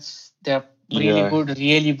fans, they're really good,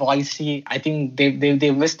 really voicey. I think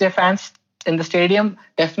they miss their fans in the stadium,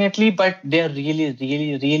 definitely, but they're really,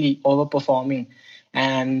 really, really overperforming.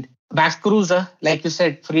 And Max Kruse, like you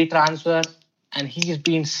said, free transfer, and he's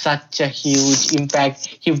been such a huge impact.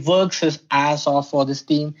 He works his ass off for this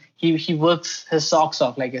team. He works his socks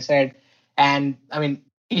off, like I said. And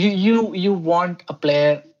you want a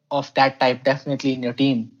player of that type definitely in your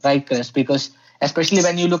team, right, Chris? Because especially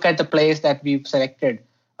when you look at the players that we've selected,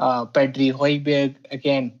 Pedri, Højbjerg,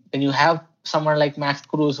 again, then you have someone like Max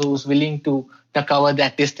Kruse who's willing to cover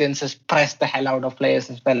that distances, press the hell out of players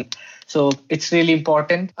as well. So it's really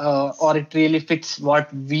important, or it really fits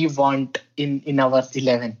what we want in our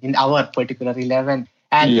 11, in our particular 11.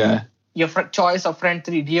 And your choice of front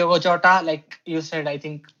three, Diego Jota, like you said, I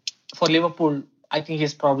think for Liverpool, I think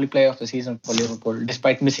he's probably player of the season for Liverpool,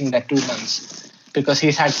 despite missing that 2 months, because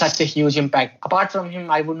he's had such a huge impact. Apart from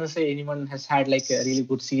him, I wouldn't say anyone has had like a really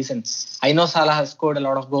good season. I know Salah has scored a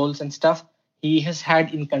lot of goals and stuff. He has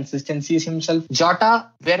had inconsistencies himself. Jota,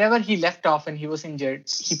 wherever he left off when he was injured,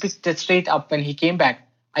 he picked it straight up when he came back.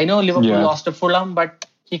 I know Liverpool lost to Fulham, but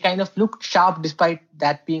he kind of looked sharp despite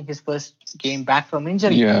that being his first game back from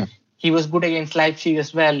injury. he was good against Leipzig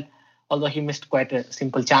as well, although he missed quite a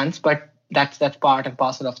simple chance. But that's part and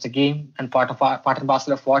parcel of the game, and part and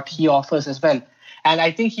parcel of what he offers as well. And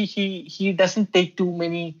I think he doesn't take too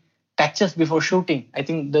many touches before shooting. I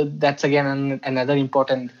think that's again another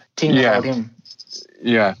important thing about him.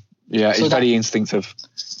 Yeah, he's very instinctive.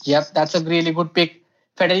 Yep, that's a really good pick.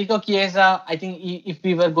 Federico Chiesa, I think if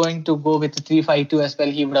we were going to go with the 3-5-2 as well,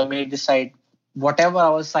 he would have made the side. Whatever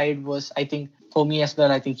our side was, I think for me as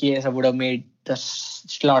well, I think Chiesa would have made the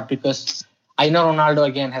slot, because I know Ronaldo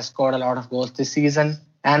again has scored a lot of goals this season,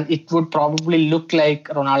 and it would probably look like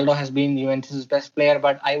Ronaldo has been Juventus' best player,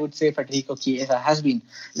 but I would say Federico Chiesa has been.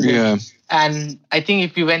 Yeah. And I think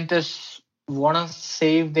if Juventus want to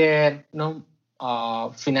save their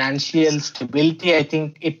financial stability, I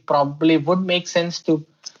think it probably would make sense to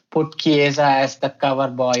put Chiesa as the cover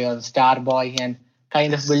boy or the star boy and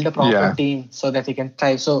kind of build a proper team so that he can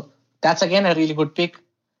thrive. So that's again a really good pick.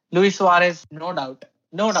 Luis Suarez, no doubt.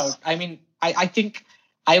 I mean, I think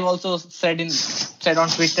I've also said on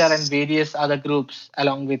Twitter and various other groups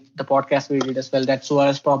along with the podcast we did as well that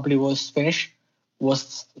Suarez probably was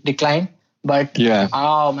declined. But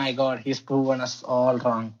oh my God, he's proven us all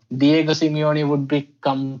wrong. Diego Simeone would be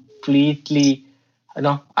completely,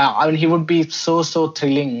 I mean, he would be so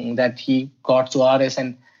thrilling that he got Suarez,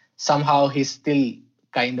 and somehow he's still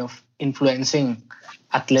kind of influencing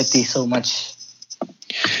Atleti so much.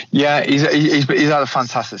 Yeah, he's had a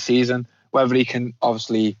fantastic season. Whether he can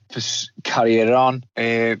obviously carry it on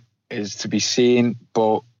is to be seen.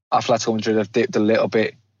 But Atletico Madrid have dipped a little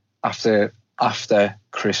bit after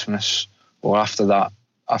Christmas, or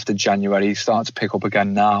after January. He's starting to pick up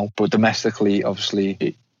again now. But domestically,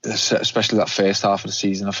 obviously, especially that first half of the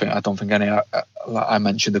season, I don't think any. I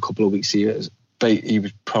mentioned a couple of weeks here, he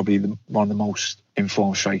was probably one of the most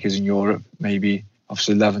informed strikers in Europe. Maybe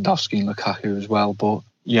obviously Lewandowski and Lukaku as well. But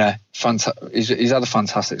yeah, he's had a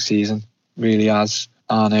fantastic season. Really has.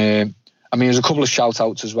 And I mean, there's a couple of shout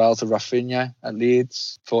outs as well to Rafinha at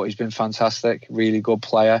Leeds. Thought he's been fantastic, really good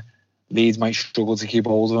player. Leeds might struggle to keep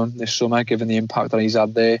hold of him this summer, given the impact that he's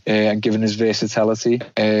had there and given his versatility.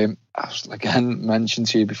 I was, again, mentioned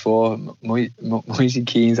to you before, Moise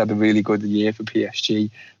Kean's had a really good year for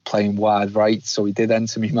PSG, playing wide right, so he did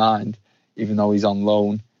enter my mind, even though he's on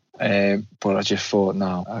loan. But I just thought,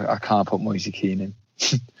 no, I can't put Moise Kean in.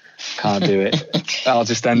 Can't do it. I'll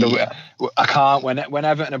just end up. I can't. When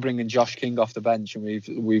Everton are bringing Josh King off the bench and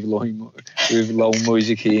we've loaned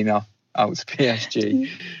Moise Kean out to PSG,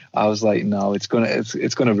 I was like, no, it's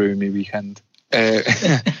gonna ruin me weekend.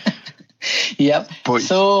 Yep. But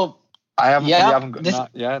so we haven't got that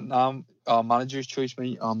yet. Now our manager's choice,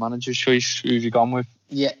 mate. Our manager's choice. Who have you gone with?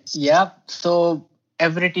 Yeah. So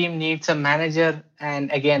every team needs a manager,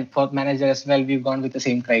 and again for manager as well, we've gone with the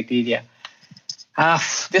same criteria.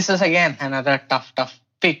 This is again another tough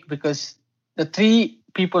pick, because the three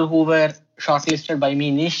people who were shortlisted by me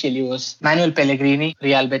initially was Manuel Pellegrini,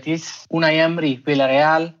 Real Betis, Unai Emery,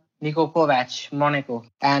 Villarreal, Niko Kovac, Monaco.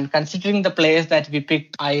 And considering the players that we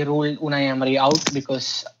picked, I ruled Unai Emery out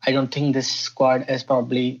because I don't think this squad is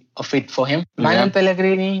probably a fit for him. Yeah. Manuel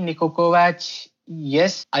Pellegrini, Niko Kovac,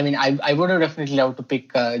 yes. I mean, I would have definitely loved to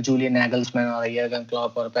pick Julian Nagelsmann or Jurgen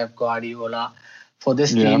Klopp or Pep Guardiola for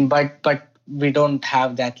this team, but we don't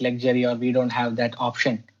have that luxury, or we don't have that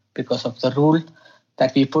option because of the rule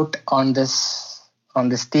that we put on this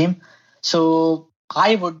team. So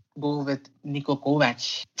I would go with Niko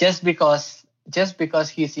Kovac just because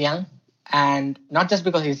he's young, and not just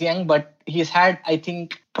because he's young, but he's had, I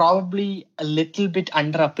think, probably a little bit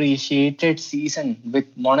underappreciated season with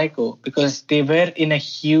Monaco, because they were in a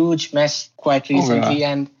huge mess quite recently,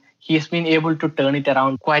 and he's been able to turn it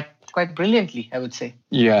around quite brilliantly, I would say.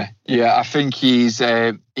 Yeah. I think he's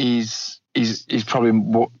probably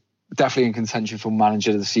definitely in contention for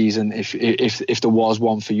manager of the season. If there was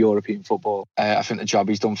one for European football, I think the job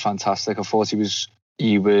he's done fantastic. I thought he was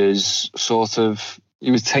tainted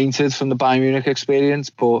from the Bayern Munich experience,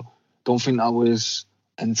 but don't think that was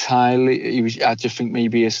entirely. I just think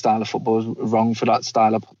maybe his style of football was wrong for that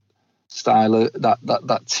style of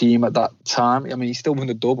that team at that time. I mean, he still won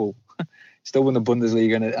the double. Still won the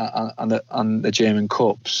Bundesliga and the German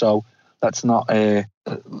Cup. So that's not I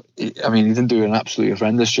mean, he didn't do an absolutely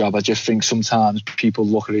horrendous job. I just think sometimes people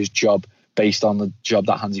look at his job based on the job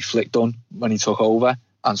that Hansi Flick done when he took over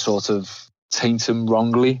and sort of taint him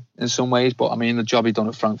wrongly in some ways. But I mean, the job he done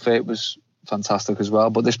at Frankfurt was fantastic as well.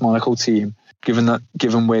 But this Monaco team,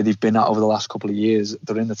 given where they've been at over the last couple of years,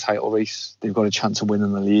 they're in the title race. They've got a chance of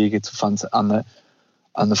winning the league. It's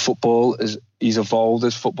and the football he's evolved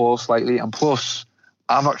his football slightly. And plus,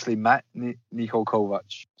 I've actually met Niko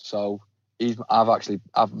Kovac, so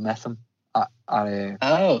I've met him at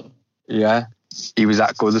Oh. Yeah, he was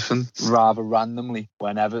at Goodison rather randomly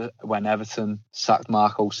when Everton sacked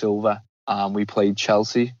Marco Silva, and we played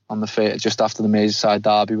Chelsea on the just after the Merseyside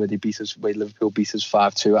derby where Liverpool beat us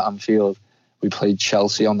 5-2 at Anfield. We played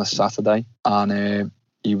Chelsea on the Saturday, and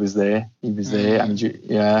he was there. And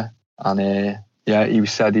he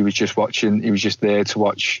said he was just watching. He was just there to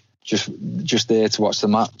watch, just there to watch the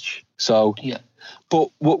match. So yeah. But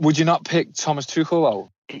would you not pick Thomas Tuchel out?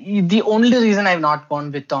 The only reason I've not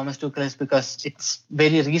gone with Thomas Tuchel is because it's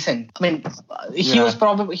very recent. I mean, he was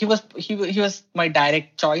my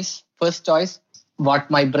direct choice, first choice. What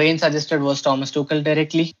my brain suggested was Thomas Tuchel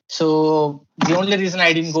directly. So the only reason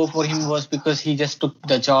I didn't go for him was because he just took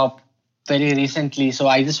the job very recently. So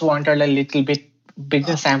I just wanted a little bit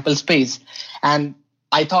bigger sample space, and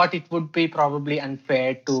I thought it would be probably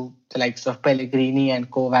unfair to the likes of Pellegrini and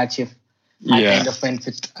Kovac if I kind of went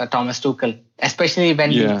with Thomas Tuchel, especially when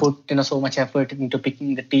he put so much effort into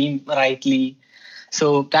picking the team rightly.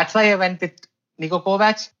 So that's why I went with Niko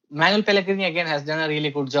Kovac. Manuel Pellegrini again has done a really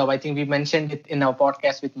good job. I think we mentioned it in our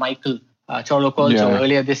podcast with Michael Cholocolcho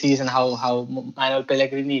earlier this season how Manuel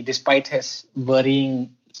Pellegrini, despite his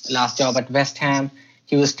worrying last job at West Ham,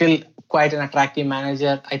 he was still quite an attractive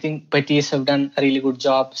manager. I think Betis have done a really good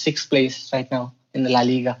job, 6th place right now in the La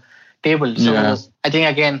Liga table. So I think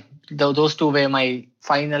again, those two were my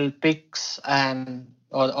final picks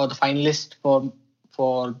or the finalist for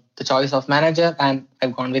the choice of manager, and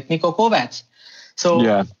I've gone with Niko Kovac. So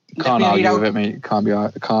can't argue with it, mate. I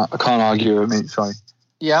can't argue with it, mate. Sorry.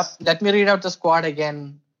 Yeah, let me read out the squad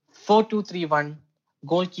again. 4-2-3-1.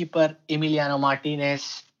 Goalkeeper Emiliano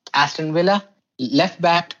Martinez, Aston Villa. Left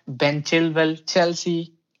back Ben Chilwell,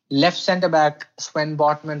 Chelsea. Left centre back Sven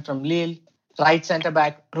Botman from Lille. Right centre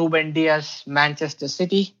back Ruben Dias, Manchester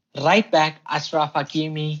City. Right back Achraf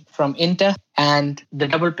Hakimi from Inter, and the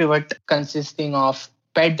double pivot consisting of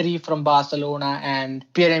Pedri from Barcelona and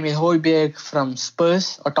Pierre-Emile Højbjerg from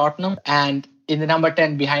Spurs or Tottenham, and in the number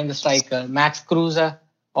 10 behind the striker Max Kruse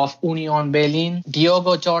of Union Berlin,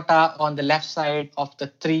 Diogo Jota on the left side of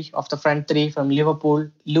the front three from Liverpool,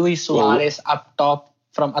 Luis Suarez up top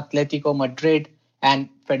from Atletico Madrid, and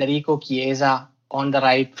Federico Chiesa on the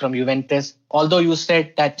right from Juventus. Although you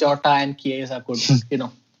said that Jota and Chiesa could,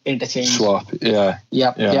 interchange. Swap, yeah.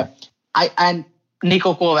 Yep. And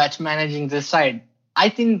Niko Kovac managing this side. I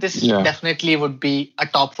think this definitely would be a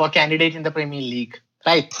top 4 candidate in the Premier League,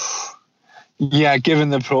 right? Yeah, given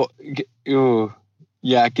given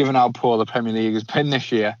how poor the Premier League has been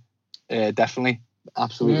this year, definitely,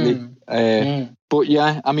 absolutely. But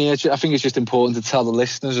yeah, I mean, I think it's just important to tell the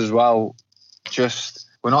listeners as well.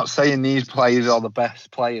 We're not saying these players are the best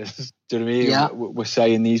players. Do you know what I mean? Yeah. We're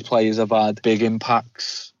saying these players have had big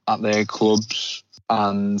impacts at their clubs,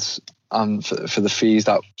 and for the fees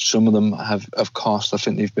that some of them have cost, I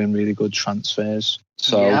think they've been really good transfers.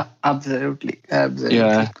 So yeah, absolutely.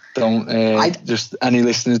 Yeah, don't just any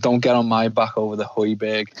listeners don't get on my back over the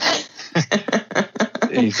Højbjerg.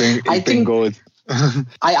 he's been good.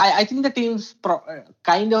 I think the team's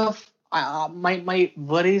kind of my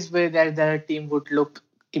worries were that their team would look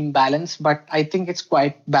imbalanced, but I think it's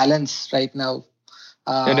quite balanced right now.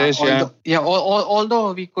 It is,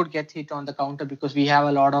 although we could get hit on the counter because we have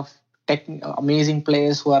a lot of amazing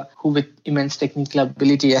players who with immense technical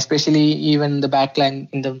ability, especially even the backline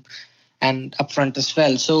and up front as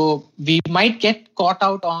well. So we might get caught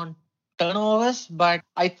out on turnovers, but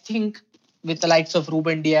I think with the likes of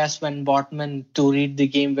Ruben Dias and Botman to read the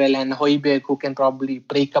game well, and Højbjerg who can probably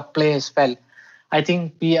break up play as well, I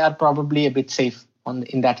think we are probably a bit safe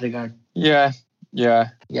in that regard. Yeah.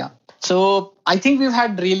 So I think we've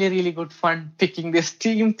had really, really good fun picking this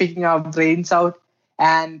team, picking our brains out.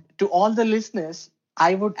 And to all the listeners,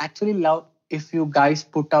 I would actually love if you guys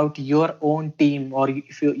put out your own team or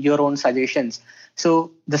your own suggestions.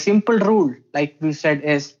 So the simple rule, like we said,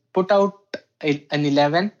 is put out an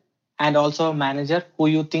 11 and also a manager who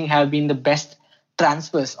you think have been the best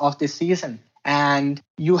transfers of this season. And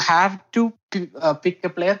you have to pick a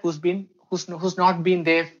player who's not been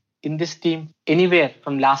there in this team anywhere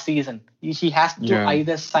from last season. He has to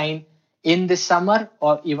either sign in this summer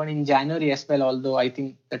or even in January as well, although I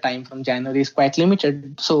think the time from January is quite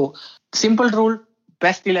limited. So simple rule,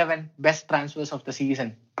 best 11, best transfers of the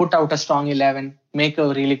season. Put out a strong 11, make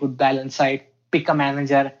a really good balance side, pick a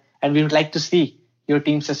manager, and we would like to see your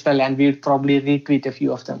teams as well, and we would probably retweet a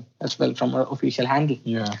few of them as well from our official handle.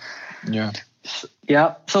 Yeah.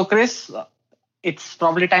 So Chris, it's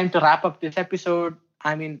probably time to wrap up this episode.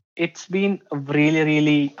 I mean, it's been a really,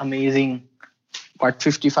 really amazing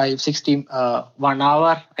 55, 60, 1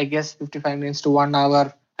 hour, I guess, 55 minutes to 1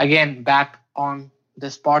 hour. again back on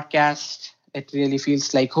this podcast. It really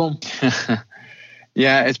feels like home.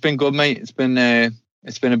 Yeah, it's been good, mate. It's been a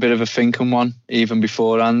bit of a thinking one even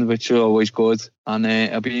beforehand, which are always good, and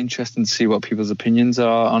it'll be interesting to see what people's opinions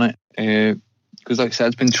are on it. Because, like I said,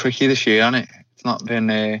 it's been tricky this year, hasn't it? It's not been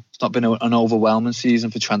an overwhelming season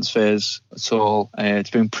for transfers at all. It's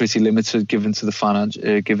been pretty limited given the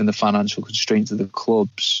financial constraints of the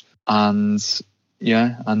clubs, and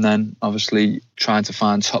then obviously trying to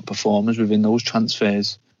find top performers within those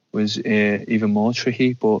transfers was even more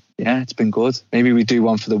tricky. But yeah, it's been good. Maybe we do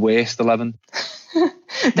one for the worst 11.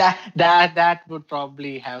 that would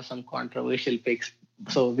probably have some controversial picks.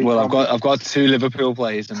 So I've got 2 Liverpool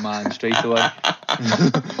players in mind straight away.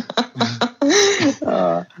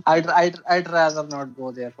 I'd rather not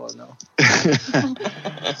go there for now.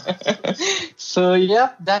 So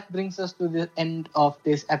yeah, that brings us to the end of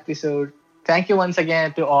this episode. Thank you once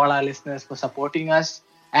again to all our listeners for supporting us.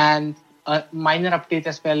 And a minor update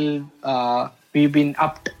as well. We've been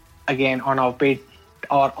upped again on our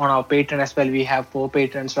Patreon as well. We have 4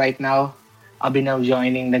 patrons right now. Abhinav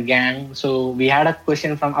joining the gang. So we had a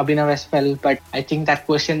question from Abhinav as well, but I think that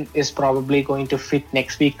question is probably going to fit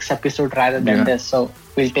next week's episode rather than this. So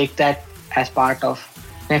we'll take that as part of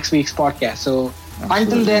next week's podcast. So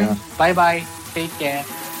until then, bye-bye. Take care.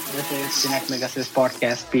 This is Synact Megasis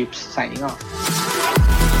Podcast peeps signing off.